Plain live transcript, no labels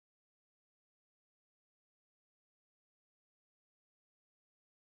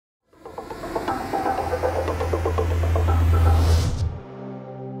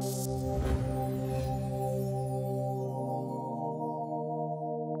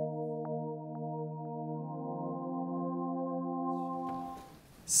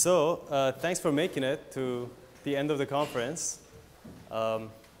Thanks for making it to the end of the conference.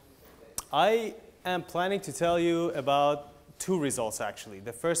 I am planning to tell you about two results, actually.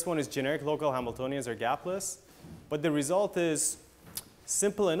 The first one is generic local Hamiltonians or Gapless, but the result is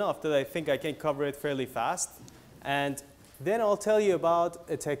simple enough that I think I can cover it fairly fast. And then I'll tell you about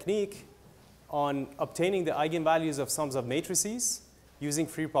a technique on obtaining the eigenvalues of sums of matrices using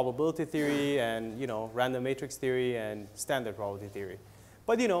free probability theory and random matrix theory and standard probability theory.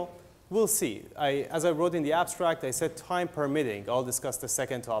 But we'll see. As I wrote in the abstract, I said time permitting, I'll discuss the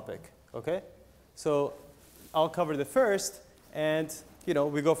second topic. Okay? So I'll cover the first, and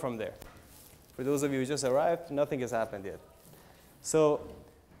we go from there. For those of you who just arrived, nothing has happened yet. So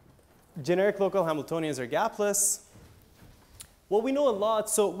generic local Hamiltonians are Gapless. Well, we know a lot.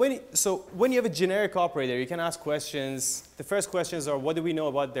 So when you have a generic operator, you can ask questions. The first questions are, what do we know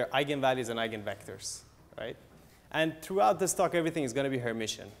about their eigenvalues and eigenvectors, right? And throughout this talk, everything is going to be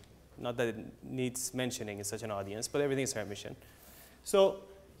Hermitian. Not that it needs mentioning in such an audience, but everything is Hermitian. So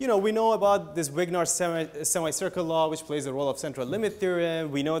we know about this Wignard's semicircle law, which plays the role of central limit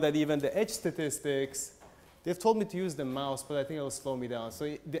theorem. We know that even the edge statistics, they've told me to use the mouse, but I think it'll slow me down.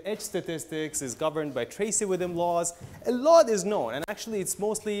 So the edge statistics is governed by Tracy-Witham laws. A lot is known, and actually it's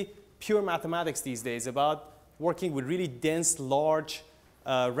mostly pure mathematics these days about working with really dense, large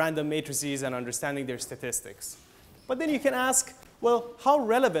random matrices and understanding their statistics. But then you can ask, well, how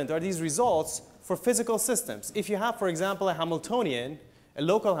relevant are these results for physical systems? If you have, for example, a Hamiltonian, a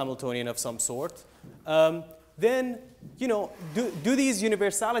local Hamiltonian of some sort, then do these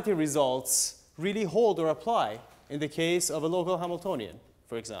universality results really hold or apply in the case of a local Hamiltonian,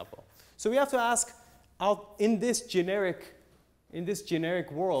 for example? So we have to ask, in this generic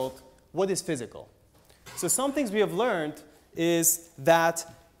world, what is physical? So some things we have learned is that,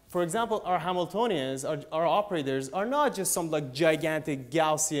 for example, our Hamiltonians, our operators, are not just some gigantic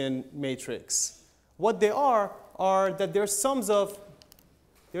Gaussian matrix. What they are that they're sums of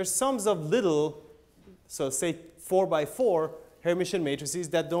little, so say 4 by 4 Hermitian matrices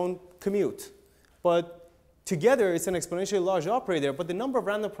that don't commute. But together, it's an exponentially large operator, but the number of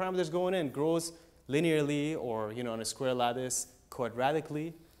random parameters going in grows linearly or on a square lattice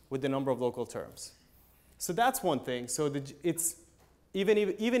quadratically with the number of local terms. So that's one thing. So even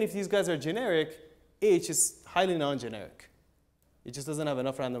if these guys are generic, H is highly non-generic. It just doesn't have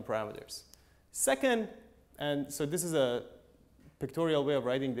enough random parameters. Second, and so this is a pictorial way of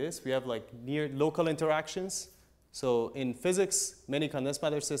writing this, we have near local interactions. So in physics, many condensed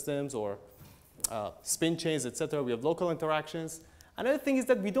matter systems or spin chains, etc., we have local interactions. Another thing is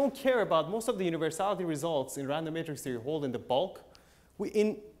that we don't care about most of the universality results in random matrix theory hold in the bulk.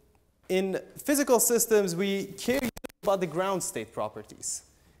 In physical systems, we care about the ground state properties.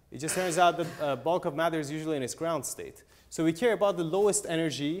 It just turns out that bulk of matter is usually in its ground state. So we care about the lowest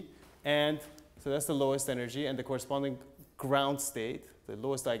energy, and so that's the lowest energy and the corresponding ground state, the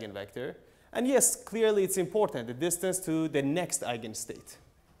lowest eigenvector. And yes, clearly it's important, the distance to the next eigenstate,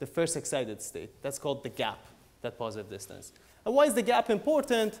 the first excited state. That's called the gap, that positive distance. And why is the gap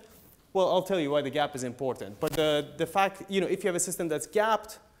important? Well, I'll tell you why the gap is important. But the fact, if you have a system that's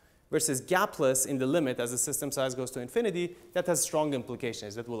gapped versus gapless in the limit as the system size goes to infinity, that has strong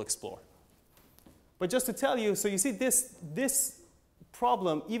implications that we'll explore. But just to tell you, so you see this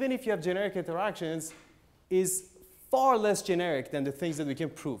problem, even if you have generic interactions, is far less generic than the things that we can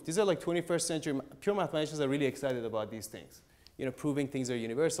prove. These are 21st century pure mathematicians are really excited about these things, proving things are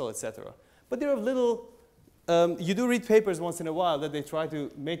universal, etc. But there are little, you do read papers once in a while that they try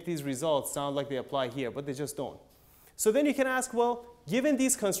to make these results sound like they apply here, but they just don't. So then you can ask, well, given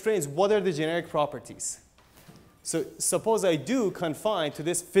these constraints, what are the generic properties? So suppose I do confine to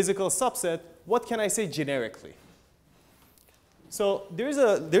this physical subset, what can I say generically? So there's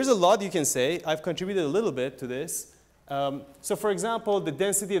a lot you can say. I've contributed a little bit to this. So for example, the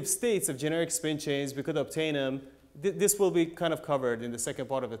density of states of generic spin chains, we could obtain them. This will be kind of covered in the second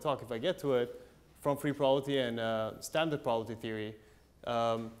part of the talk if I get to it, from free probability and standard probability theory.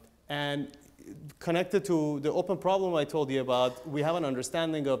 And connected to the open problem I told you about, we have an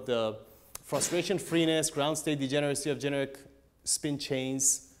understanding of the frustration freeness, ground state degeneracy of generic spin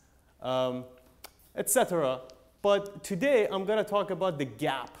chains, etc. But today, I'm going to talk about the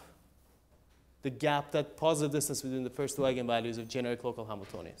gap, that positive distance between the first two eigenvalues of generic local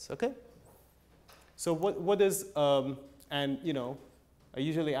Hamiltonians. Okay? So what is, and I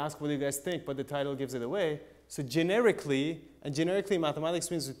usually ask what do you guys think, but the title gives it away. So generically, and generically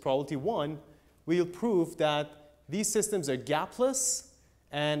mathematics means with probability 1, we'll prove that these systems are gapless,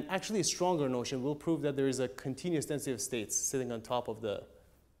 and actually a stronger notion, we'll prove that there is a continuous density of states sitting on top of the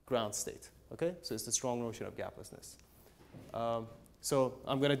ground state. Okay? So it's the strong notion of gaplessness. So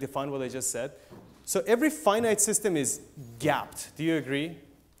I'm going to define what I just said. So every finite system is gapped. Do you agree?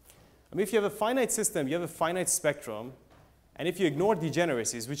 I mean, if you have a finite system, you have a finite spectrum. And if you ignore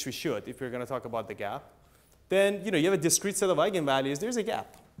degeneracies, which we should if we're going to talk about the gap, then you have a discrete set of eigenvalues. There's a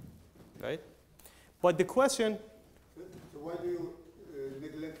gap, right? But the question... So why do you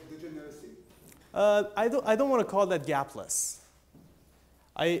neglect degeneracy? I don't want to call that gapless.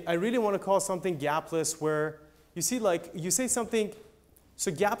 I really want to call something gapless where you see, like, you say something.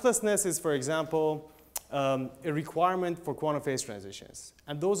 So gaplessness is, for example, a requirement for quantum phase transitions.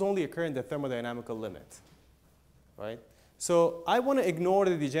 And those only occur in the thermodynamical limit, right? So I want to ignore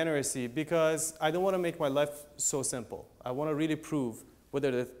the degeneracy because I don't want to make my life so simple. I want to really prove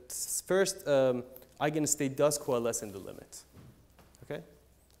whether the first eigenstate does coalesce in the limit. Okay?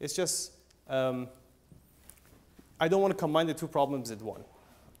 It's just, I don't want to combine the two problems in one.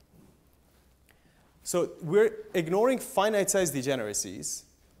 So we're ignoring finite-sized degeneracies.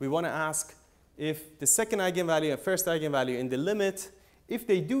 We want to ask if the second eigenvalue and first eigenvalue in the limit, if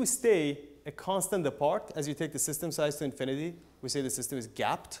they do stay a constant apart as you take the system size to infinity, we say the system is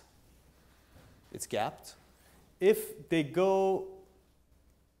gapped. It's gapped. If they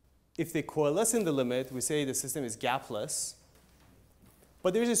coalesce in the limit, we say the system is gapless.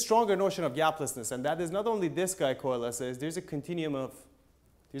 But there's a stronger notion of gaplessness, and that is not only this guy coalesces, there's a continuum of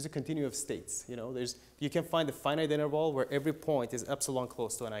states. You can find a finite interval where every point is epsilon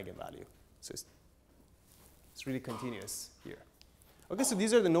close to an eigenvalue. So it's really continuous here. Okay, so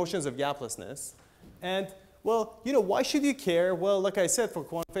these are the notions of gaplessness. And, well, why should you care? Well, like I said, for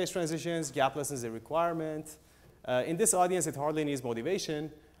quantum phase transitions, gaplessness is a requirement. In this audience, it hardly needs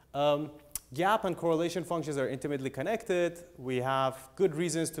motivation. Gap and correlation functions are intimately connected. We have good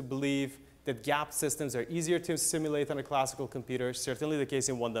reasons to believe that gap systems are easier to simulate on a classical computer, certainly the case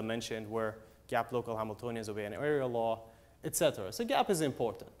in one dimension where gap local Hamiltonians obey an area law, etc. So gap is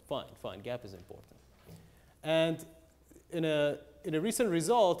important. Fine, gap is important. And in a recent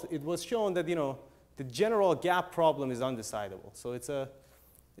result, it was shown that the general gap problem is undecidable. So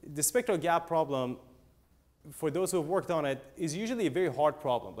the spectral gap problem, for those who have worked on it, is usually a very hard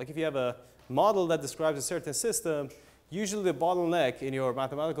problem. Like if you have a model that describes a certain system, usually the bottleneck in your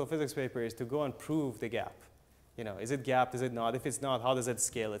mathematical physics paper is to go and prove the gap. Is it gapped, is it not? If it's not, how does it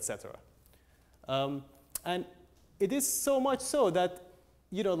scale, etc. And it is so much so that,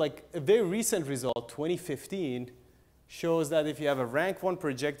 like a very recent result, 2015, shows that if you have a rank 1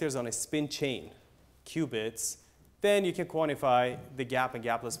 projectors on a spin chain, qubits, then you can quantify the gap and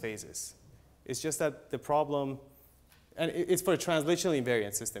gapless phases. It's just that the problem, and it's for a translational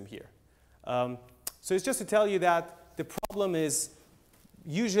invariant system here. So it's just to tell you that the problem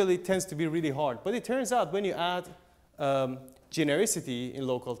usually tends to be really hard. But it turns out when you add genericity in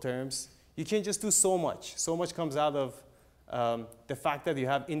local terms, you can just do so much. So much comes out of the fact that you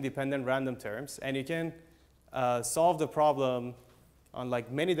have independent random terms, and you can solve the problem on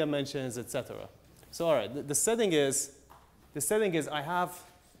like many dimensions, etc. So all right, the setting is I have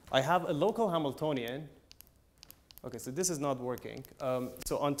a local Hamiltonian. Okay, so this is not working.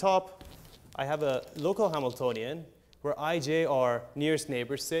 So on top, I have a local Hamiltonian where ij are nearest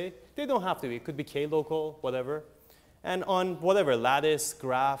neighbors, say. They don't have to be. It could be k local, whatever. And on whatever, lattice,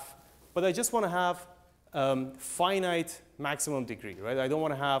 graph. But I just want to have finite maximum degree, right? I don't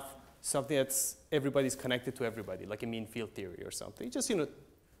want to have something that's everybody's connected to everybody, like a mean field theory or something. Just, Could you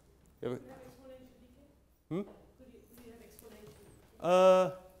have exponential decay? Could you have exponential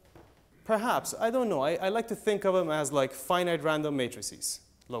decay? Perhaps. I don't know. I like to think of them as like finite random matrices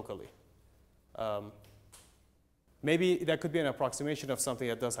locally. Maybe that could be an approximation of something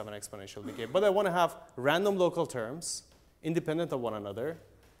that does have an exponential decay. But I want to have random local terms, independent of one another,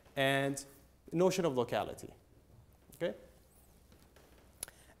 and notion of locality. Okay?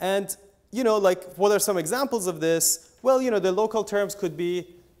 And, like, what are some examples of this? Well, the local terms could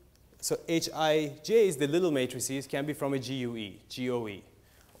be, so Hij's, the little matrices, can be from a GOE.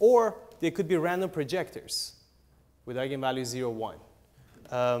 Or they could be random projectors with eigenvalues 0,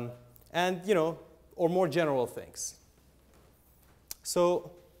 1. And, or more general things.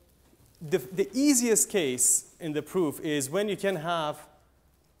 So the easiest case in the proof is when you can have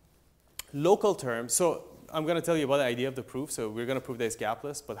local terms. So I'm going to tell you about the idea of the proof. So we're going to prove that it's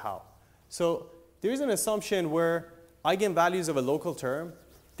gapless, but how? So there is an assumption where eigenvalues of a local term,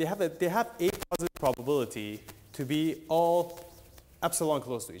 they have a positive probability to be all epsilon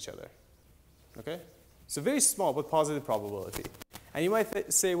close to each other. Okay? So very small, but positive probability. And you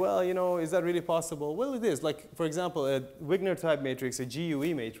might say, well, is that really possible? Well, it is. Like, for example, a Wigner-type matrix, a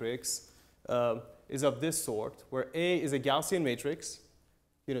GUE matrix, is of this sort, where A is a Gaussian matrix,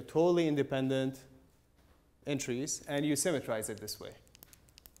 totally independent, entries, and you symmetrize it this way.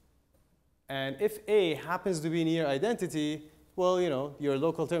 And if A happens to be near identity, well, your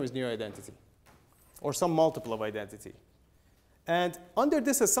local term is near identity, or some multiple of identity. And under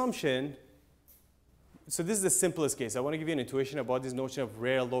this assumption, so this is the simplest case. I want to give you an intuition about this notion of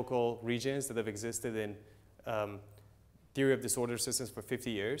rare local regions that have existed in theory of disordered systems for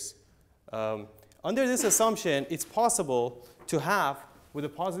 50 years. Under this assumption, it's possible to have, with a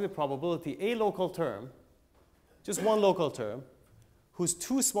positive probability, a local term, just one local term, whose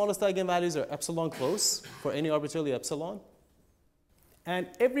two smallest eigenvalues are epsilon close for any arbitrarily epsilon. And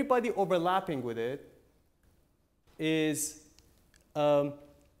everybody overlapping with it is epsilon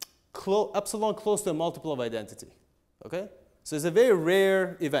close to a multiple of identity. Okay? So it's a very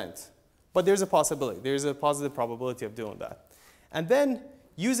rare event. But there's a possibility. There's a positive probability of doing that. And then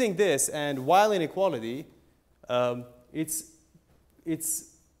using this and Weil inequality, it's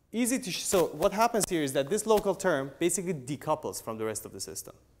easy to so what happens here is that this local term basically decouples from the rest of the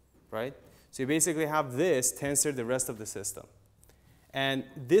system, right? So you basically have this tensor the rest of the system. And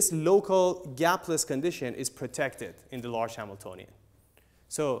this local gapless condition is protected in the large Hamiltonian.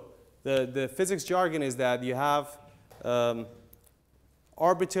 So the physics jargon is that you have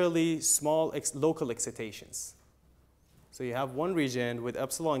arbitrarily small local excitations. So you have one region with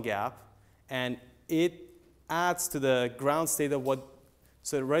epsilon gap, and it adds to the ground state of what,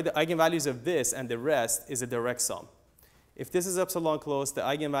 so right, the eigenvalues of this and the rest is a direct sum. If this is epsilon close, the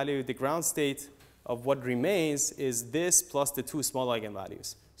eigenvalue, the ground state of what remains is this plus the two small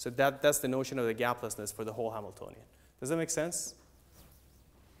eigenvalues. So that's the notion of the gaplessness for the whole Hamiltonian. Does that make sense?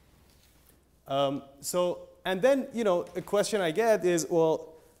 And then, a question I get is,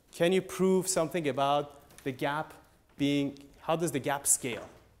 well, can you prove something about the gap being, how does the gap scale,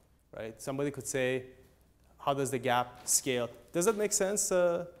 right? Somebody could say, how does the gap scale? Does that make sense? Just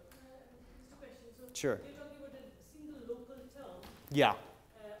a question. So Sure. you're talking about a single local term Yeah. of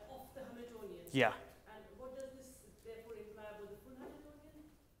the Hamiltonian. Yeah. And what does this therefore imply about the full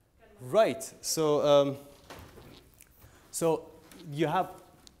Hamiltonian? Right. So you have,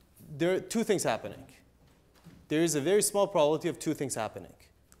 there are two things happening. There is a very small probability of two things happening.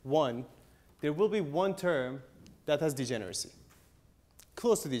 One, there will be one term that has degeneracy,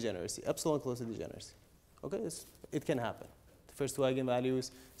 close to degeneracy, epsilon close to degeneracy. Okay, it can happen. The first two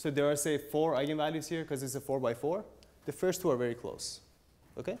eigenvalues, so there are, say, 4 eigenvalues here because it's a 4 by 4. The first two are very close.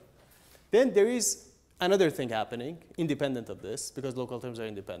 Okay? Then there is another thing happening independent of this because local terms are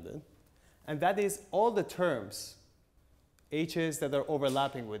independent. And that is all the terms, H's that are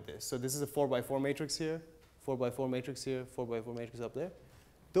overlapping with this. So this is a 4 by 4 matrix here, 4 by 4 matrix here, 4 by 4 matrix up there.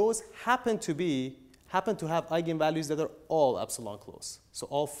 Those happen to have eigenvalues that are all epsilon close. So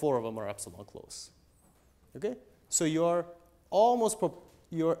all 4 of them are epsilon close. Okay? So you're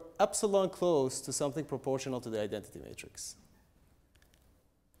epsilon close to something proportional to the identity matrix.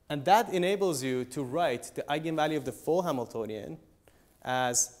 And that enables you to write the eigenvalue of the full Hamiltonian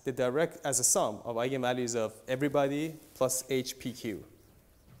as a sum of eigenvalues of everybody plus HPQ.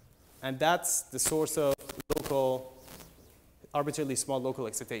 And that's the source of local, arbitrarily small local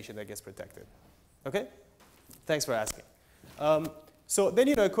excitation that gets protected. Okay? Thanks for asking. So then,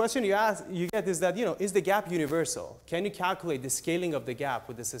 a question you get is that, is the gap universal? Can you calculate the scaling of the gap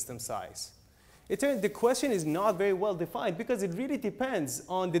with the system size? The question is not very well defined because it really depends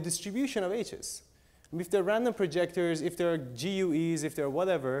on the distribution of H's. If they're random projectors, if they're GUEs, if they're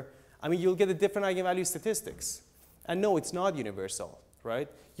whatever, you'll get a different eigenvalue statistics. And no, it's not universal, right?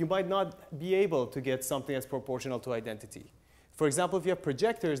 You might not be able to get something that's proportional to identity. For example, if you have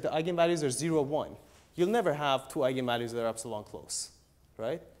projectors, the eigenvalues are 0, 1. You'll never have two eigenvalues that are epsilon close,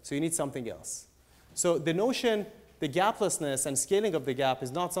 right? So you need something else. So the notion, the gaplessness and scaling of the gap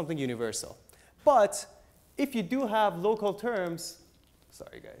is not something universal. But if you do have local terms,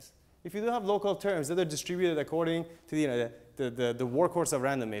 sorry guys, if you do have local terms that are distributed according to the workhorse of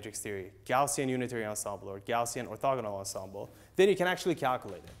random matrix theory, Gaussian unitary ensemble or Gaussian orthogonal ensemble, then you can actually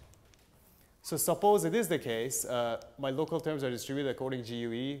calculate it. So suppose it is the case, my local terms are distributed according to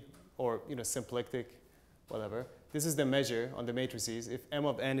GUE or symplectic, whatever. This is the measure on the matrices if M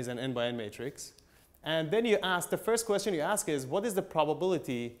of n is an n by n matrix. And then you ask, the first question you ask is, what is the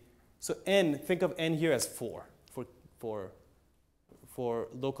probability? So n, think of n here as 4 for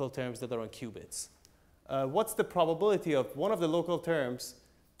local terms that are on qubits. What's the probability of one of the local terms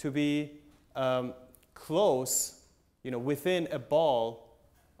to be close, within a ball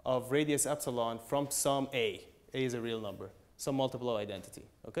of radius epsilon from some a? A is a real number, some multiple of identity.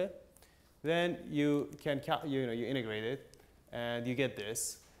 Okay? Then you can you integrate it, and you get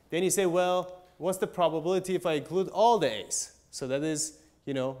this. Then you say, well, what's the probability if I include all the a's? So that is,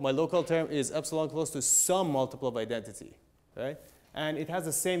 my local term is epsilon close to some multiple of identity, right? And it has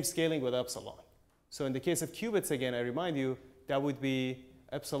the same scaling with epsilon. So in the case of qubits, again, I remind you, that would be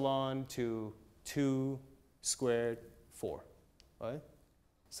epsilon to 2 squared 4, right?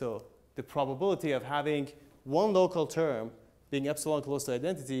 So the probability of having one local term being epsilon close to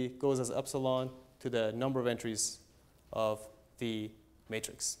identity goes as epsilon to the number of entries of the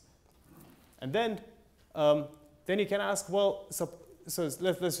matrix. And then you can ask, well, so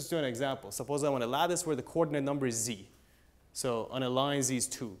let's just do an example. Suppose I want a lattice where the coordinate number is z. So on a line, z is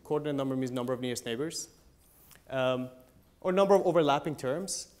 2. Coordinate number means number of nearest neighbors. Or number of overlapping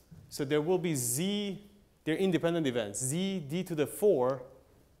terms. So there will be z, they're independent events, z d to the 4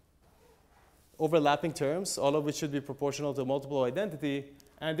 overlapping terms, all of which should be proportional to multiple identity.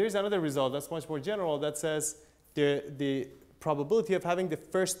 And there's another result that's much more general that says the probability of having the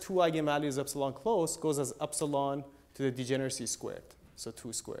first 2 eigenvalues epsilon close goes as epsilon to the degeneracy squared, so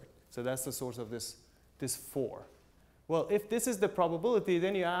 2 squared. So that's the source of this 4. Well, if this is the probability,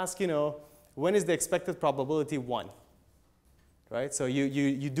 then you ask, when is the expected probability 1? Right? So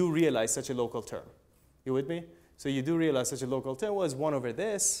you do realize such a local term. You with me? So you do realize such a local term was 1 over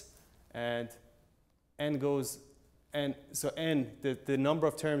this, and n goes, and so n, the number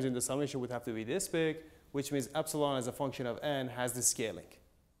of terms in the summation would have to be this big, which means epsilon as a function of n has the scaling.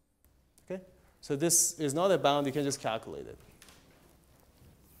 Okay? So this is not a bound, you can just calculate it.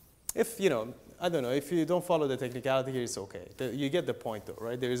 If, I don't know, if you don't follow the technicality here, it's okay. You get the point though,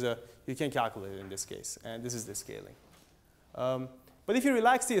 right? You can calculate it in this case, and this is the scaling. But if you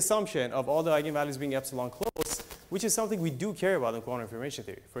relax the assumption of all the eigenvalues being epsilon close, which is something we do care about in quantum information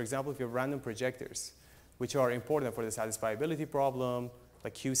theory. For example, if you have random projectors, which are important for the satisfiability problem,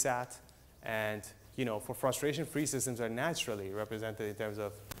 like QSAT, and for frustration-free systems are naturally represented in terms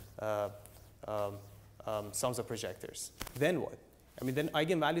of sums of projectors. Then what? I mean, then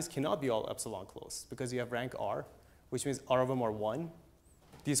eigenvalues cannot be all epsilon close because you have rank R, which means R of them are 1.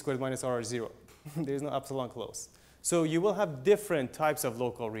 D squared minus R are 0. There's no epsilon close. So you will have different types of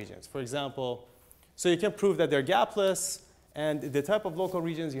local regions. For example, so you can prove that they're gapless, and the type of local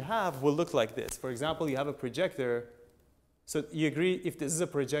regions you have will look like this. For example, you have a projector. So you agree if this is a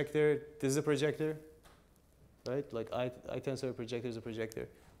projector, this is a projector, right? Like I tensor a projector is a projector.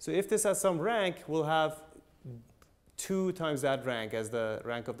 So if this has some rank, we'll have 2 times that rank as the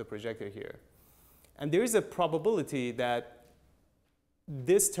rank of the projector here. And there is a probability that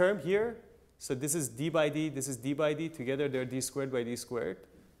this term here, so this is d by d, this is d by d, together they're d squared by d squared.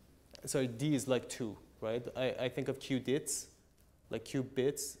 So d is like 2, right? I think of q dits, like q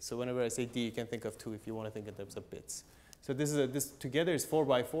bits. So whenever I say d, you can think of 2 if you want to think in terms of bits. So this together is 4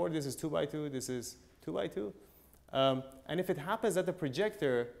 by 4, this is 2 by 2, this is 2 by 2. And if it happens that the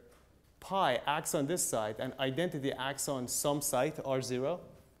projector pi acts on this side and identity acts on some site, R0,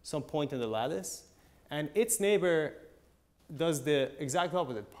 some point in the lattice, and its neighbor does the exact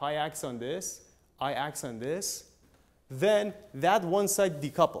opposite, pi acts on this, I acts on this, then that one side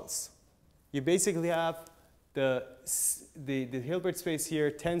decouples. You basically have the Hilbert space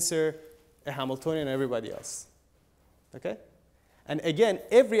here, tensor, a Hamiltonian, and everybody else. Okay? And again,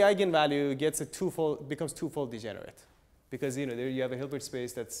 every eigenvalue gets becomes twofold degenerate. Because there you have a Hilbert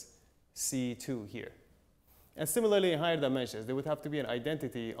space that's C2 here. And similarly, in higher dimensions, there would have to be an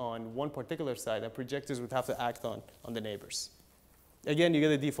identity on one particular side, and projectors would have to act on the neighbors. Again, you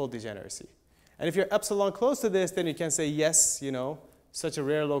get a default degeneracy. And if you're epsilon close to this, then you can say, yes, such a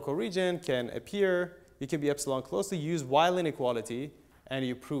rare local region can appear. You can be epsilon close to, use Weil inequality, and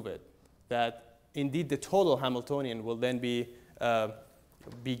you prove it, that indeed the total Hamiltonian will then be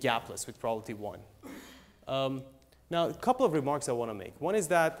gapless with probability 1. Now, a couple of remarks I want to make. One is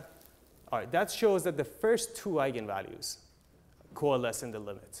that, all right, that shows that the first 2 eigenvalues coalesce in the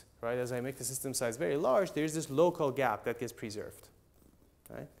limit, right? As I make the system size very large, there's this local gap that gets preserved,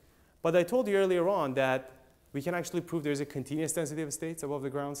 right? But I told you earlier on that we can actually prove there's a continuous density of states above the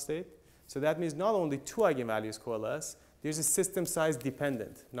ground state. So that means not only 2 eigenvalues coalesce, there's a system size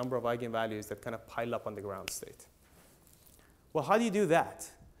dependent number of eigenvalues that kind of pile up on the ground state. Well, how do you do that?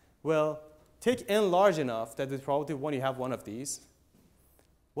 Well, take n large enough that with probability 1 you have one of these.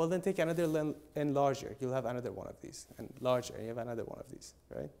 Well, then take another n larger. You'll have another one of these. And larger, and you have another one of these,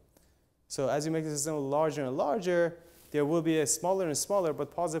 right? So as you make the system larger and larger, there will be a smaller and smaller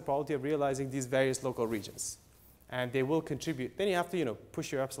but positive probability of realizing these various local regions. And they will contribute. Then you have to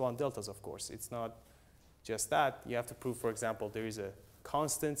push your epsilon deltas, of course. It's not just that. You have to prove, for example, there is a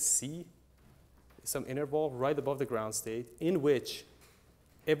constant c, some interval right above the ground state, in which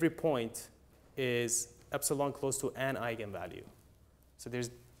every point is epsilon close to an eigenvalue. So there's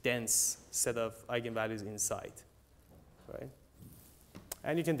dense set of eigenvalues inside, right?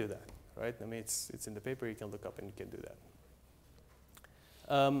 And you can do that, right? I mean, it's in the paper. You can look up and you can do that.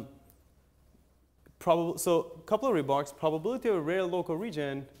 So a couple of remarks. Probability of a rare local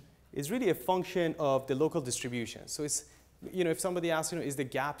region is really a function of the local distribution. So it's, if somebody asks, is the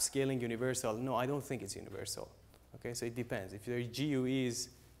gap scaling universal? No, I don't think it's universal. Okay, so it depends. If your GUEs,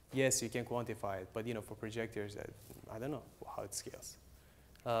 yes, you can quantify it. But for projectors, I don't know how it scales.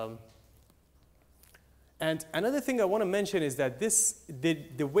 And another thing I want to mention is that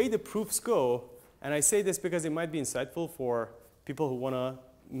the way the proofs go, and I say this because it might be insightful for people who want to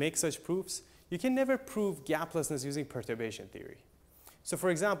make such proofs, you can never prove gaplessness using perturbation theory. So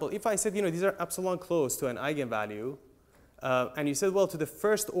for example, if I said, these are epsilon close to an eigenvalue, and you said, well, to the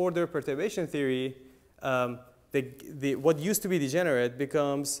first order perturbation theory, what used to be degenerate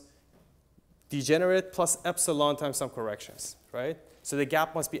becomes degenerate plus epsilon times some corrections, right? So the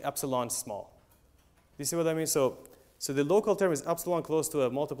gap must be epsilon small. Do you see what I mean? So the local term is epsilon close to a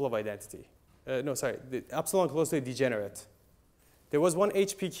multiple of identity. The epsilon close to a degenerate. There was one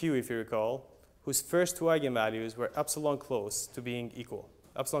HPQ, if you recall, whose first two eigenvalues were epsilon close to being equal,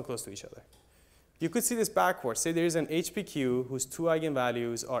 epsilon close to each other. You could see this backwards. Say there is an HPQ whose two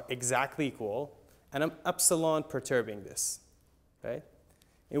eigenvalues are exactly equal, and I'm epsilon perturbing this, right?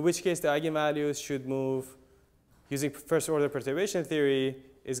 In which case the eigenvalues should move, using first order perturbation theory,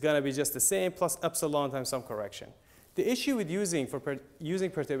 is going to be just the same plus epsilon times some correction. The issue with using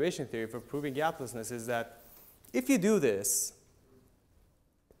perturbation theory for proving gaplessness is that if you do this,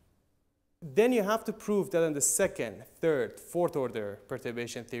 then you have to prove that in the second, third, fourth order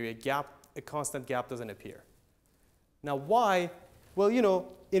perturbation theory, a constant gap doesn't appear. Now why? Well,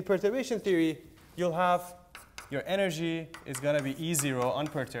 in perturbation theory, you'll have your energy is going to be E0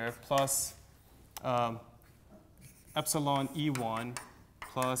 unperturbed plus epsilon E1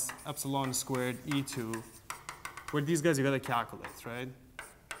 plus epsilon squared E2, where these guys you got to calculate, right?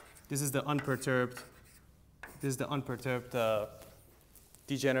 This is the unperturbed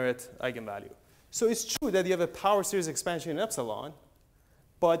degenerate eigenvalue. So it's true that you have a power series expansion in epsilon,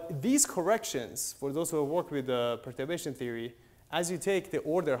 but these corrections, for those who have worked with perturbation theory, as you take the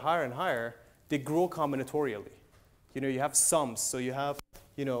order higher and higher, they grow combinatorially. You have sums, so you have,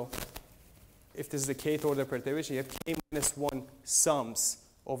 if this is the kth order perturbation, you have k minus 1 sums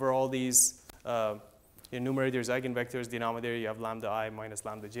over all these numerators, eigenvectors, denominator, you have lambda I minus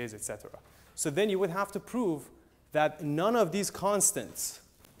lambda j's, etc. So then you would have to prove that none of these constants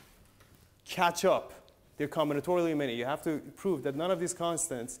catch up. They're combinatorially many. You have to prove that none of these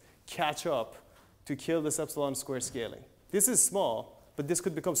constants catch up to kill this epsilon square scaling. This is small, but this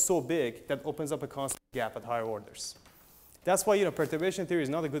could become so big that opens up a constant gap at higher orders. That's why perturbation theory is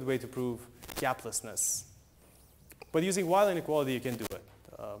not a good way to prove gaplessness. But using Weil inequality, you can do it.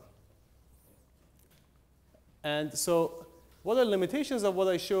 And so what are limitations of what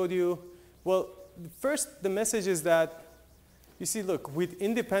I showed you? Well, first, the message is that, you see, look, with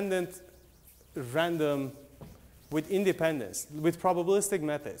independence, with probabilistic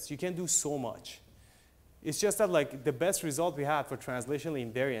methods, you can do so much. It's just that the best result we had for translationally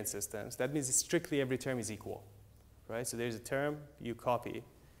invariant systems, that means strictly every term is equal, right? So there's a term you copy.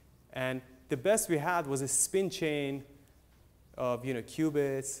 And the best we had was a spin chain of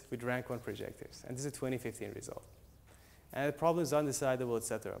qubits with rank 1 projectors. And this is a 2015 result. And the problem is undecidable, et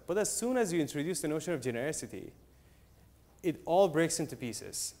cetera. But as soon as you introduce the notion of genericity, it all breaks into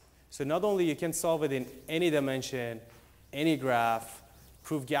pieces. So not only you can solve it in any dimension, any graph,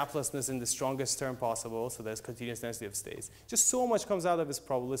 prove gaplessness in the strongest term possible, so there's continuous density of states. Just so much comes out of this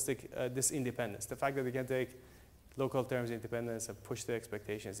probabilistic, this independence. The fact that we can take local terms independence and push the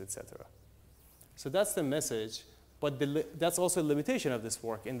expectations, et cetera. So that's the message. But that's also a limitation of this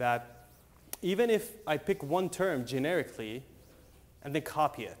work in that even if I pick one term generically and then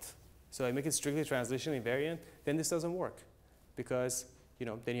copy it, so I make it strictly translationally invariant, then this doesn't work. Because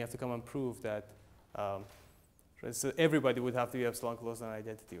then you have to come and prove that so everybody would have to be epsilon close to an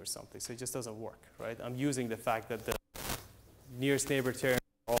identity or something. So it just doesn't work, right? I'm using the fact that the nearest neighbor terms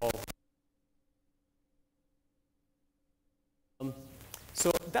are all.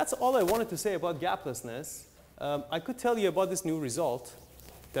 So that's all I wanted to say about gaplessness. I could tell you about this new result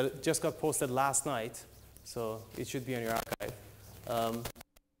that just got posted last night. So it should be on your archive.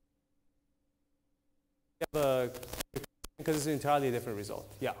 Because it's an entirely different result.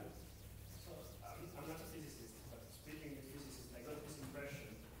 Yeah. So I'm not a physicist, but speaking with physicists, I got this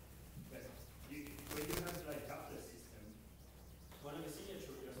impression that when you have Gapless system, one of the signatures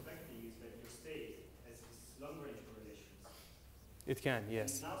you're expecting is that your state has this long-range correlations. It can,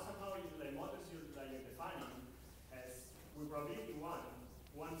 yes. And now somehow models you're defining as with probability one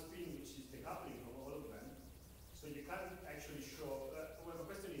spin, which is decoupling from all of them. So you can't actually show, well,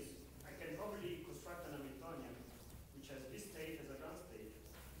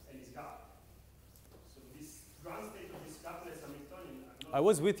 I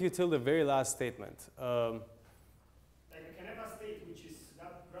was with you till the very last statement. Like I can have a state which is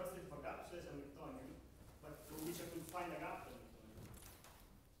ground state for Gapless Hamiltonian, but for which I could find a Gapless Hamiltonian.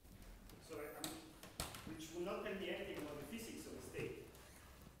 So which will not tell me anything about the physics of the state.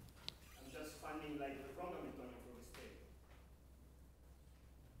 I'm just finding like the wrong Hamiltonian for the state.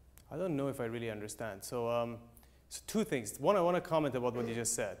 I don't know if I really understand. So, so two things. One, I want to comment about what you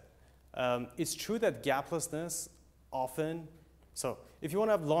just said. It's true that gaplessness often, so if you want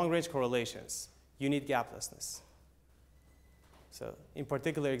to have long-range correlations, you need gaplessness. So in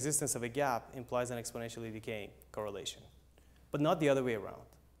particular, existence of a gap implies an exponentially decaying correlation, but not the other way around.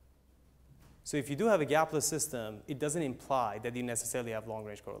 So if you do have a gapless system, it doesn't imply that you necessarily have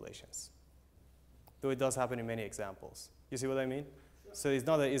long-range correlations, though it does happen in many examples. You see what I mean? Sure. So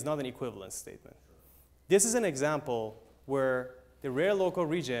it's not an equivalence statement. Sure. This is an example where the rare local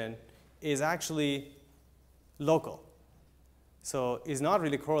region is actually local. So it's not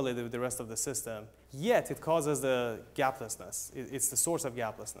really correlated with the rest of the system, yet it causes the gaplessness. It's the source of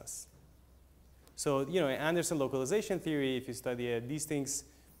gaplessness. So, you know, in Anderson localization theory, if you study it, these things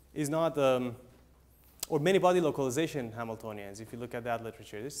is not, or many body localization Hamiltonians, if you look at that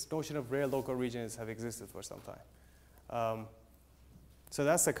literature, this notion of rare local regions have existed for some time. So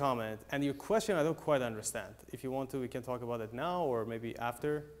that's the comment. And your question, I don't quite understand. If you want to, we can talk about it now or maybe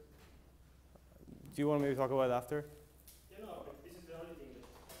after. Do you want to maybe talk about it after? Yeah, no, but this is the only thing that,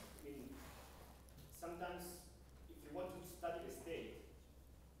 I mean, sometimes if you want to study the state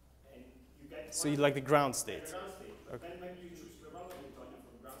and you get... So you like the ground state? The ground state, but okay. then maybe you choose the wrong Hamiltonian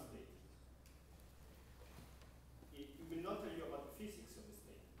for the ground state. It will not tell you about the physics of the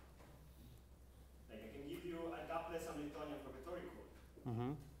state. Like I can give you a Gapless Hamiltonian for rhetorical,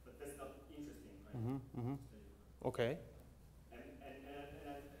 but that's not interesting, right? Okay.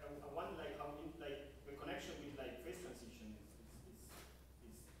 I wonder like how like the connection with like phase transition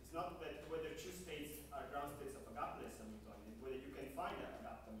is not that whether two states are ground states of a gapless Hamiltonian, it's whether you can find a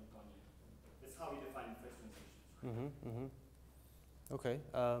gap Hamiltonian. That's how we define phase transitions. Okay.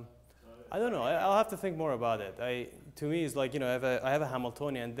 I don't know. I'll have to think more about it. To me, it's like, you know, I have a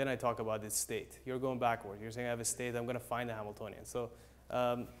Hamiltonian, then I talk about its state. You're going backward. You're saying I have a state, I'm going to find a Hamiltonian. So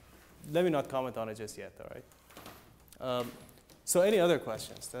let me not comment on it just yet, all right? So any other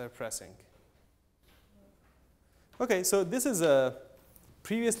questions that are pressing? Okay, so this is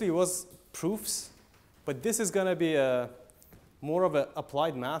previously it was proofs, but this is going to be more of an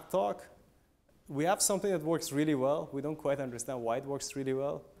applied math talk. We have something that works really well. We don't quite understand why it works really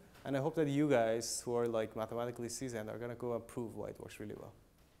well. And I hope that you guys who are like mathematically seasoned are going to go and prove why it works really well.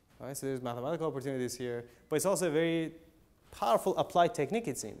 All right, so there's mathematical opportunities here, but it's also a very powerful applied technique,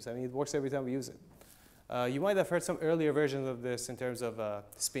 it seems. I mean, it works every time we use it. You might have heard some earlier versions of this in terms of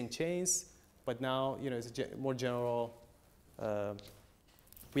spin chains, but now, you know, it's a more general,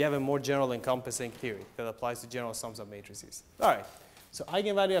 we have a more general encompassing theory that applies to general sums of matrices. All right, so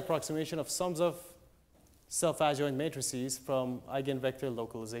eigenvalue approximation of sums of self-adjoint matrices from eigenvector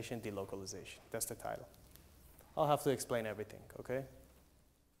localization delocalization. That's the title. I'll have to explain everything, okay?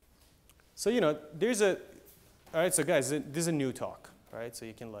 So, you know, all right, so guys, this is a new talk, right? So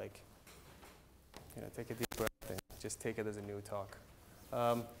you can like, you know, take a deep breath and just take it as a new talk.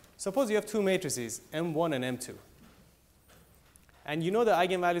 Suppose you have two matrices, M1 and M2. And you know the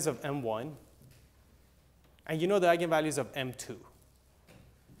eigenvalues of M1, and you know the eigenvalues of M2.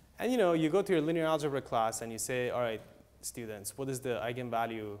 And you know, you go to your linear algebra class and you say, all right, students, what is the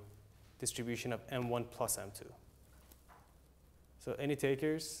eigenvalue distribution of M1 plus M2? So any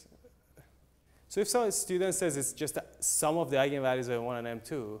takers? So if some student says it's just the sum of the eigenvalues of M1 and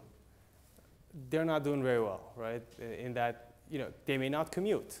M2, they're not doing very well, right? In that, you know, they may not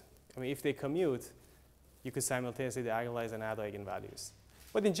commute. I mean, if they commute, you could simultaneously diagonalize and add eigenvalues.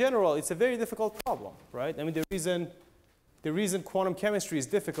 But in general, it's a very difficult problem, right? I mean, the reason quantum chemistry is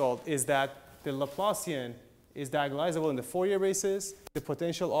difficult is that the Laplacian is diagonalizable in the Fourier basis, the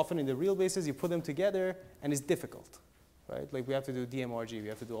potential often in the real basis. You put them together, and it's difficult, right? Like we have to do DMRG, we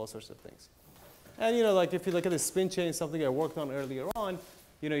have to do all sorts of things. And you know, like if you look at the spin chain, something I worked on earlier on,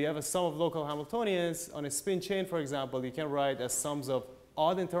 you know, you have a sum of local Hamiltonians. On a spin chain, for example, you can write as sums of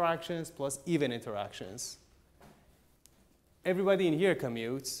odd interactions plus even interactions. Everybody in here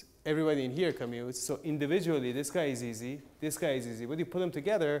commutes. Everybody in here commutes. So individually, this guy is easy. This guy is easy. But you put them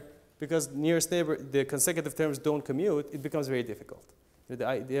together, because nearest neighbor, the consecutive terms don't commute, it becomes very difficult.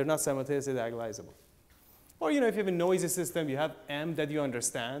 They're not simultaneously diagonalizable. Or you know, if you have a noisy system, you have M that you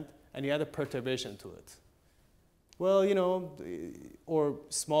understand, and you add a perturbation to it. Well, you know, or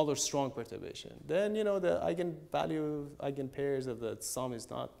small or strong perturbation. Then, you know, the eigenvalue, eigenpairs of the sum is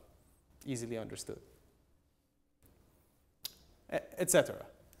not easily understood. etc.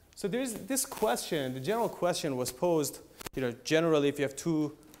 So there's this question, the general question was posed, generally if you have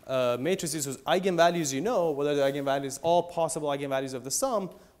two matrices whose eigenvalues you know, whether the eigenvalues, all possible eigenvalues of the sum,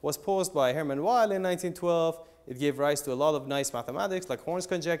 was posed by Hermann Weyl in 1912. It gave rise to a lot of nice mathematics like Horn's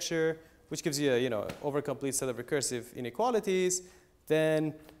conjecture, which gives you a over complete set of recursive inequalities.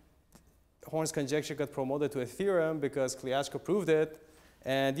 Then Horn's conjecture got promoted to a theorem because Klyashko proved it.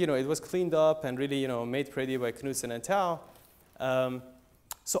 And it was cleaned up and really made pretty by Knudsen and Tau.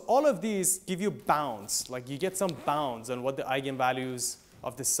 So all of these give you bounds. Like you get some bounds on what the eigenvalues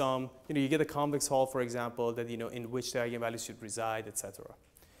of the sum. You get a convex hull, for example, that in which the eigenvalues should reside, etc.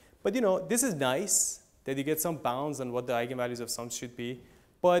 But this is nice that you get some bounds on what the eigenvalues of sums should be.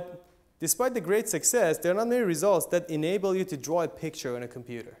 But despite the great success, there are not many results that enable you to draw a picture on a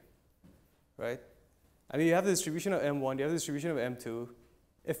computer, right? I mean, you have the distribution of M1, you have the distribution of M2.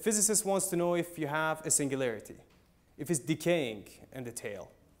 A physicist wants to know if you have a singularity, if it's decaying in the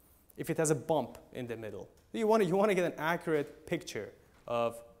tail, if it has a bump in the middle. You want to get an accurate picture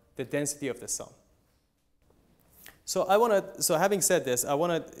of the density of the sum. So having said this, I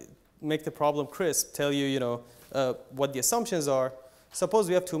want to make the problem crisp, tell you, what the assumptions are. Suppose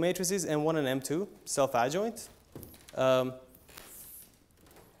we have two matrices, M1 and M2, self-adjoint.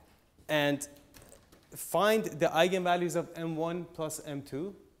 And find the eigenvalues of M1 plus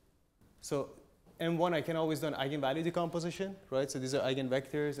M2. So M1, I can always do an eigenvalue decomposition, right? So these are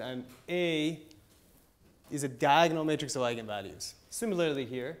eigenvectors, and A is a diagonal matrix of eigenvalues. Similarly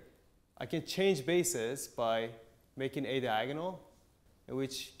here, I can change bases by making A diagonal, in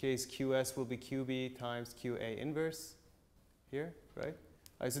which case QS will be QB times QA inverse here, right?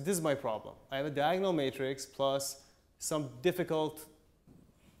 All right, so this is my problem. I have a diagonal matrix plus some difficult,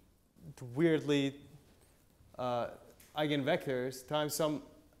 weirdly eigenvectors times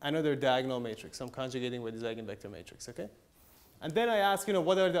another diagonal matrix. I'm conjugating with this eigenvector matrix, okay? And then I ask,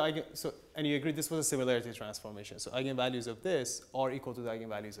 what are the and you agree this was a similarity transformation. So eigenvalues of this are equal to the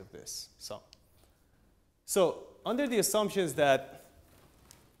eigenvalues of this sum. So under the assumptions that,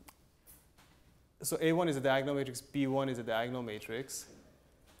 so A1 is a diagonal matrix, B1 is a diagonal matrix,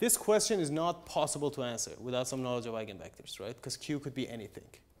 this question is not possible to answer without some knowledge of eigenvectors, right? Because Q could be anything.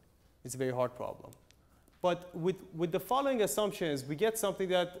 It's a very hard problem. But with the following assumptions, we get something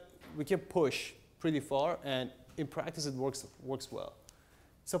that we can push pretty far, and in practice it works well.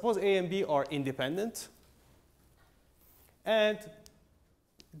 Suppose A and B are independent, and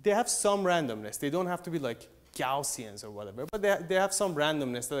they have some randomness. They don't have to be like Gaussians or whatever, but they have some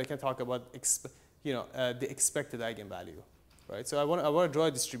randomness that I can talk about, the expected eigenvalue, right? So I want to draw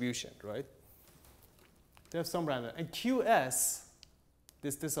a distribution, right? They have some random, and QS,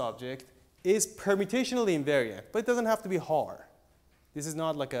 this object, is permutationally invariant, but it doesn't have to be hard. This is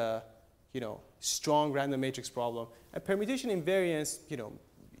not like a strong random matrix problem. And permutation invariance,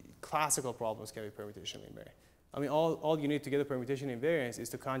 classical problems can be permutationally invariant. I mean, all you need to get a permutation invariance is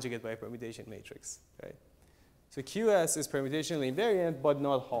to conjugate by a permutation matrix, right? So QS is permutationally invariant, but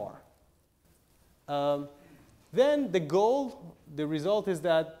not hard. Then the result is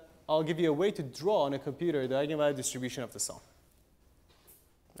that I'll give you a way to draw on a computer the eigenvalue distribution of the sum.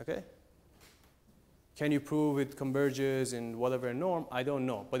 Okay? Can you prove it converges in whatever norm? I don't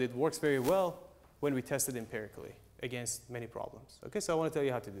know, but it works very well when we test it empirically against many problems. Okay, so I want to tell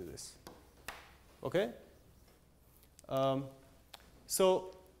you how to do this. Okay?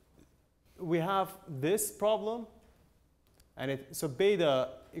 So we have this problem, and so beta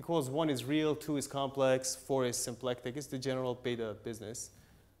equals 1 is real, 2 is complex, 4 is symplectic. It's the general beta business.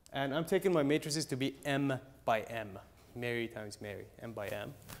 And I'm taking my matrices to be M by M. Mary times Mary, M by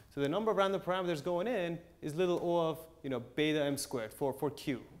M. So the number of random parameters going in is little o of beta M squared for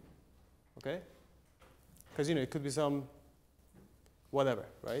Q, okay? Because it could be some whatever,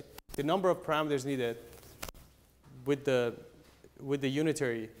 right? The number of parameters needed with the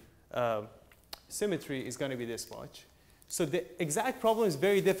unitary symmetry is going to be this much. So the exact problem is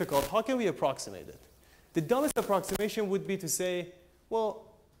very difficult. How can we approximate it? The dumbest approximation would be to say, well,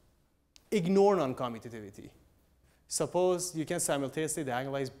 ignore non-commutativity. Suppose you can simultaneously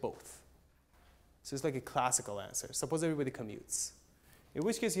diagonalize both. So it's like a classical answer. Suppose everybody commutes. In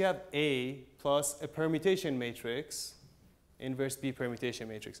which case you have A plus a permutation matrix, inverse B permutation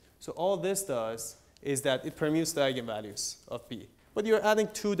matrix. So all this does is that it permutes the eigenvalues of B. But you're adding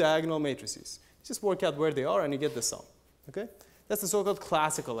two diagonal matrices. Just work out where they are and you get the sum. Okay? That's the so-called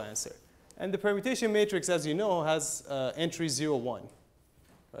classical answer. And the permutation matrix, as you know, has entry 0, 1.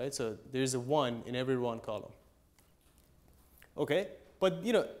 Right? So there's a 1 in every one column. Okay, but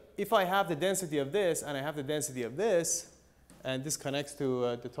if I have the density of this and I have the density of this, and this connects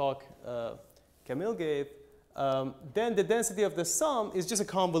to the talk Camille gave, then the density of the sum is just a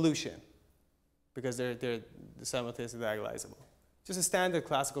convolution because they're simultaneously diagonalizable. Just a standard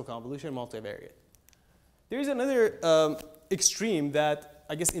classical convolution multivariate. There is another extreme that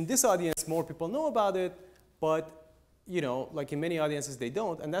I guess in this audience more people know about it, but like in many audiences they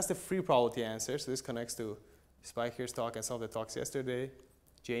don't, and that's the free probability answer. So this connects to Speicher's talk and some of the talks yesterday,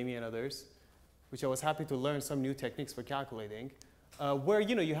 Jamie and others, which I was happy to learn some new techniques for calculating, where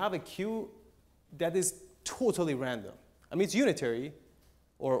you have a Q that is totally random. I mean, it's unitary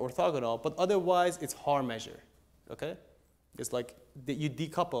or orthogonal, but otherwise it's Haar measure, okay? It's like you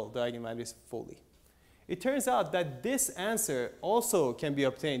decouple the eigenvalues fully. It turns out that this answer also can be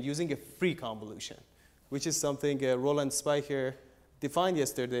obtained using a free convolution, which is something Roland Speicher defined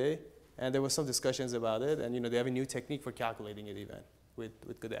yesterday, and there was some discussions about it, and they have a new technique for calculating it even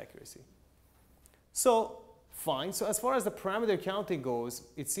with good accuracy. So fine, so as far as the parameter counting goes,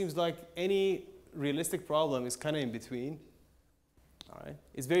 it seems like any realistic problem is kind of in between. All right,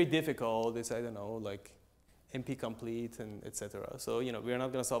 it's very difficult. It's, I don't know, like NP complete and etc. So we're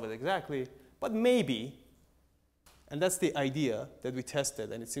not going to solve it exactly, but maybe, and that's the idea that we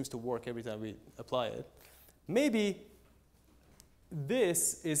tested, and it seems to work every time we apply it. Maybe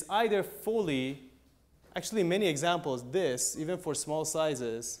this is either fully, actually in many examples, this, even for small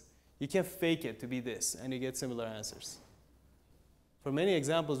sizes, you can fake it to be this, and you get similar answers. For many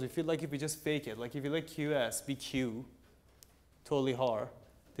examples, we feel like if we just fake it, like if you let QS be Q, totally Haar,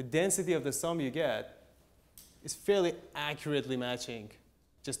 the density of the sum you get is fairly accurately matching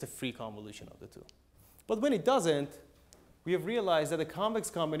just a free convolution of the two. But when it doesn't, we have realized that a convex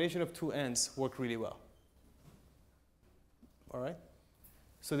combination of two ends work really well. All right?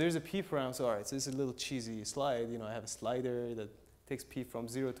 So there's a P parameter. So all right, so this is a little cheesy slide. I have a slider that takes P from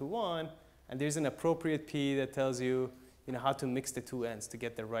 0 to 1, and there's an appropriate P that tells you, how to mix the two ends to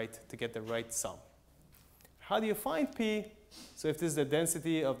get the right sum. How do you find P? So if this is the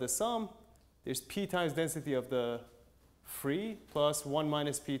density of the sum, there's P times density of the free plus 1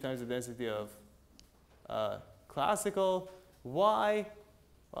 minus P times the density of classical. Why?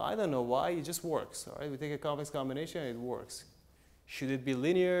 Well, I don't know why. It just works. All right, we take a complex combination and it works. Should it be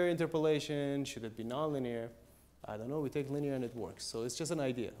linear interpolation? Should it be nonlinear? I don't know. We take linear and it works. So it's just an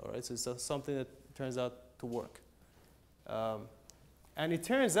idea. All right, so it's something that turns out to work. And it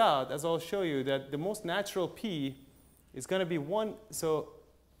turns out, as I'll show you, that the most natural P is going to be 1. So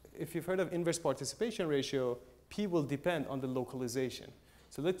if you've heard of inverse participation ratio, P will depend on the localization.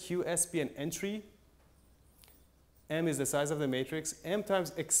 So let QS be an entry. M is the size of the matrix. M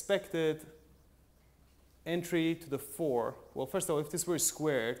times expected entry to the 4. Well, first of all, if this were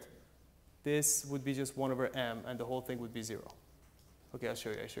squared, this would be just 1 over M, and the whole thing would be 0. OK, I'll show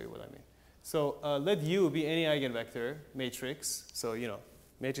you what I mean. So let U be any eigenvector matrix. So,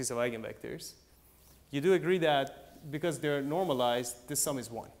 matrix of eigenvectors. You do agree that because they're normalized, this sum is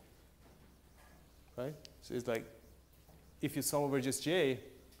 1. Right? So it's like if you sum over just J,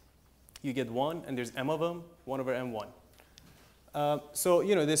 you get 1, and there's M of them, 1 over M1. So,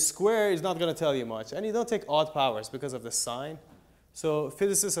 this square is not going to tell you much. And you don't take odd powers because of the sign. So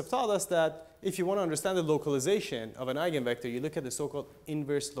physicists have taught us that if you want to understand the localization of an eigenvector, you look at the so-called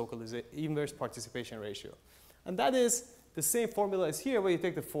inverse participation ratio. And that is the same formula as here, where you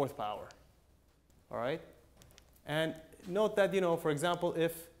take the 4th power. All right? And note that, for example,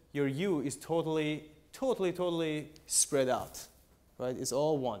 if your U is totally spread out, right? It's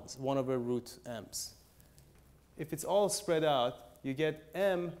all 1s, 1 over root M's. If it's all spread out, you get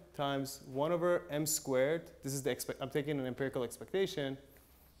M times 1 over M squared. This is I'm taking an empirical expectation.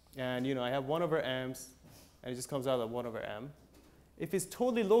 And I have 1 over M's, and it just comes out of 1 over M. If it's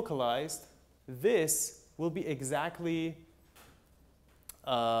totally localized, this will be exactly,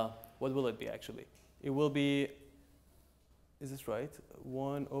 what will it be actually? It will be, is this right?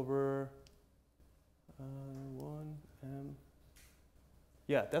 1 over 1 M.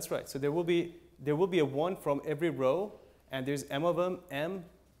 Yeah, that's right. So there will be a 1 from every row, and there's M of M, M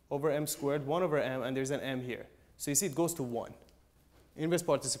over M squared, 1 over M, and there's an M here. So you see it goes to 1. Inverse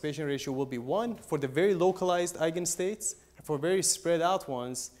participation ratio will be 1 for the very localized eigenstates. For very spread out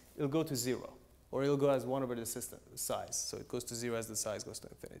ones, it'll go to 0, or it'll go as 1 over the system size. So it goes to 0 as the size goes to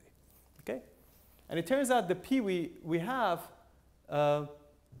infinity. Okay? And it turns out the P we have,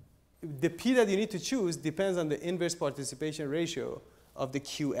 the P that you need to choose depends on the inverse participation ratio of the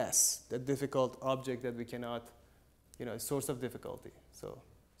QS, that difficult object that we cannot, source of difficulty. So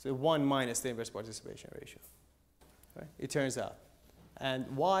 1 minus the inverse participation ratio. Right? It turns out. And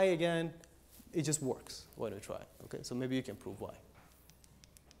why, again, it just works. Why don't we try? Okay, so maybe you can prove why.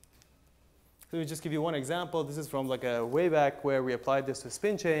 So let me just give you one example. This is from like a way back where we applied this to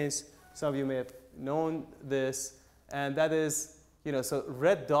spin chains. Some of you may have known this, and that is, so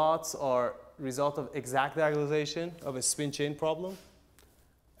red dots are result of exact diagonalization of a spin chain problem.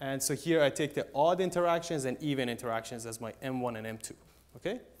 And so here I take the odd interactions and even interactions as my M1 and M2,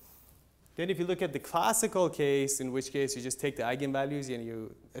 okay? Then if you look at the classical case, in which case you just take the eigenvalues and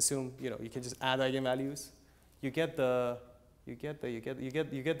you assume, you can just add eigenvalues. You get the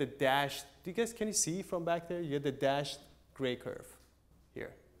dashed, can you see from back there? You get the dashed gray curve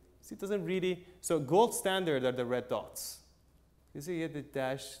here. See, it doesn't really, so gold standard are the red dots. You see, you get the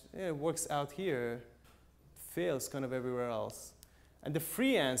dash, it works out here, fails kind of everywhere else. And the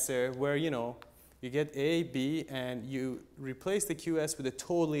free answer where, you get A, B, and you replace the QS with a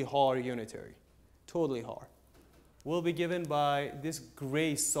totally hard unitary, totally hard, will be given by this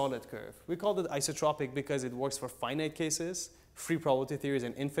gray solid curve. We call it isotropic because it works for finite cases. Free probability theory is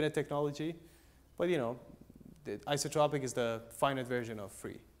an infinite technology. But, the isotropic is the finite version of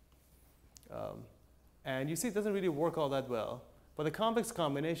free. And you see it doesn't really work all that well. But the convex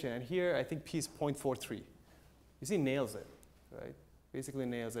combination, and here I think P is 0.43. You see, nails it, right? Basically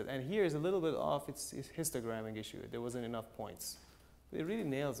nails it. And here is a little bit off. It's a histogramming issue. There wasn't enough points. But it really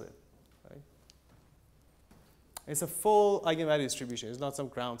nails it, right? It's a full eigenvalue distribution. It's not some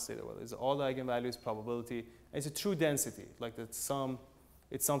ground state or whatever. It's all the eigenvalues, probability. And it's a true density. Like the sum,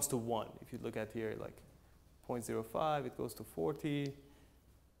 it sums to 1. If you look at here, like 0.05, it goes to 40.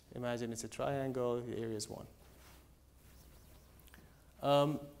 Imagine it's a triangle. The area is 1.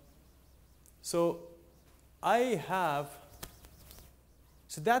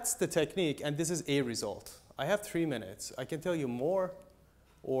 So that's the technique, and this is a result. I have 3 minutes. I can tell you more,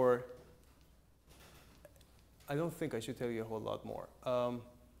 or I don't think I should tell you a whole lot more.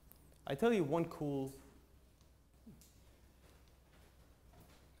 I tell you one cool,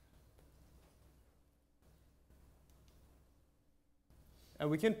 and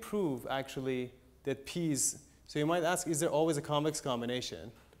we can prove actually that P's, so you might ask, is there always a convex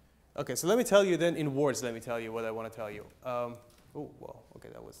combination? Okay, so let me tell you then in words, let me tell you what I want to tell you. Oh, well, okay,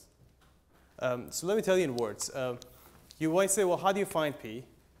 that was. So let me tell you in words. You might say, well, how do you find P?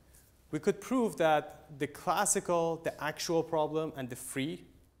 We could prove that the classical, the actual problem, and the free,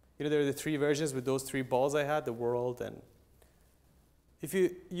 there are the 3 versions with those 3 balls I had, the world, and if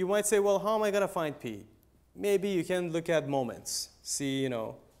you might say, well, how am I going to find P? Maybe you can look at moments. See,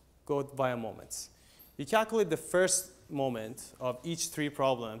 go via moments. You calculate the first moment of each 3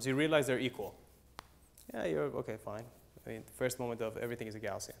 problems. You realize they're equal. Yeah, you're okay, fine. I mean, the first moment of everything is a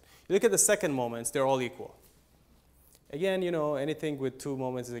Gaussian. You look at the second moments, they're all equal. Again, anything with 2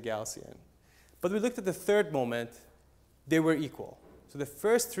 moments is a Gaussian. But we looked at the third moment, they were equal. So the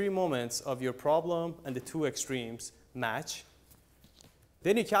first 3 moments of your problem and the 2 extremes match.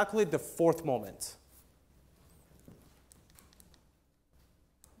 Then you calculate the fourth moment.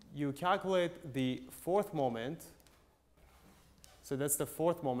 You calculate the fourth moment. So that's the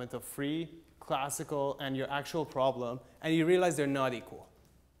fourth moment of free, classical, and your actual problem, and you realize they're not equal.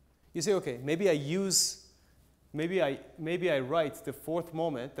 You say, okay, maybe I write the fourth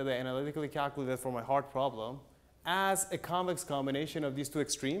moment that I analytically calculated for my hard problem as a convex combination of these 2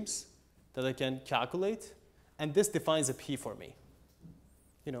 extremes that I can calculate, and this defines a P for me.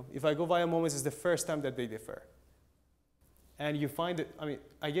 If I go via moments, it's the first time that they differ. And you find it,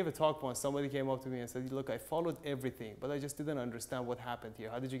 I gave a talk once, somebody came up to me and said, look, I followed everything, but I just didn't understand what happened here.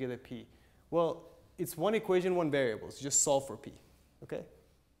 How did you get a P? Well, it's 1 equation, 1 variable. So you just solve for P, okay?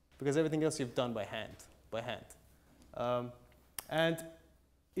 Because everything else you've done by hand. And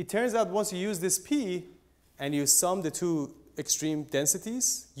it turns out once you use this P and you sum the 2 extreme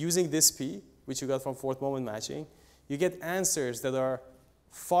densities using this P, which you got from fourth moment matching, you get answers that are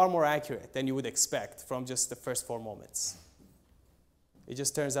far more accurate than you would expect from just the first 4 moments. It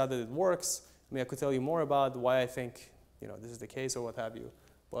just turns out that it works. I could tell you more about why I think this is the case or what have you,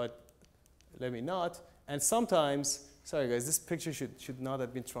 but let me not. And sometimes, sorry guys, this picture should not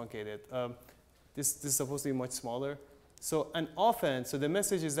have been truncated. This is supposed to be much smaller. So the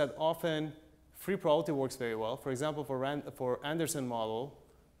message is that often free probability works very well. For example, for Anderson model,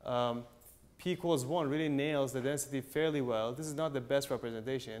 P equals 1 really nails the density fairly well. This is not the best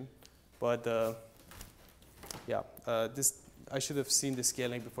representation, but yeah, I should have seen the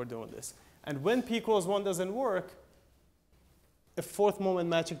scaling before doing this. And when P equals 1 doesn't work, a fourth moment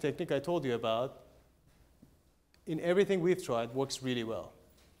matching technique I told you about, in everything we've tried, works really well.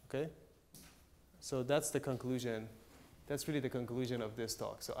 Okay? So that's the conclusion. That's really the conclusion of this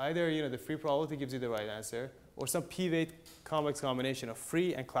talk. So either the free probability gives you the right answer, or some p-weight convex combination of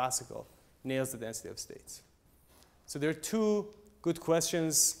free and classical nails the density of states. So there are 2 good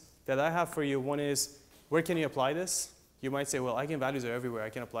questions that I have for you. One is, where can you apply this? You might say, well, eigenvalues are everywhere. I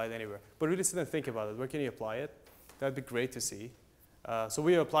can apply it anywhere. But really sit and think about it. Where can you apply it? That would be great to see. So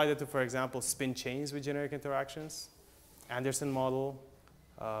we applied it to, for example, spin chains with generic interactions, Anderson model.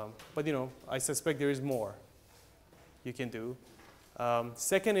 But you know, I suspect there is more you can do.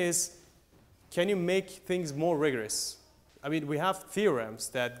 Second is, can you make things more rigorous? I mean, we have theorems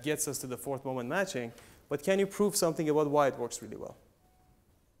that gets us to the fourth moment matching, but can you prove something about why it works really well?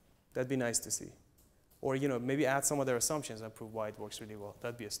 That'd be nice to see. Or you know, maybe add some other assumptions and prove why it works really well.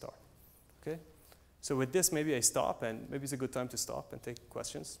 That'd be a start. Okay? So with this, maybe I stop, and maybe it's a good time to stop and take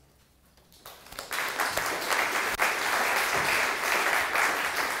questions.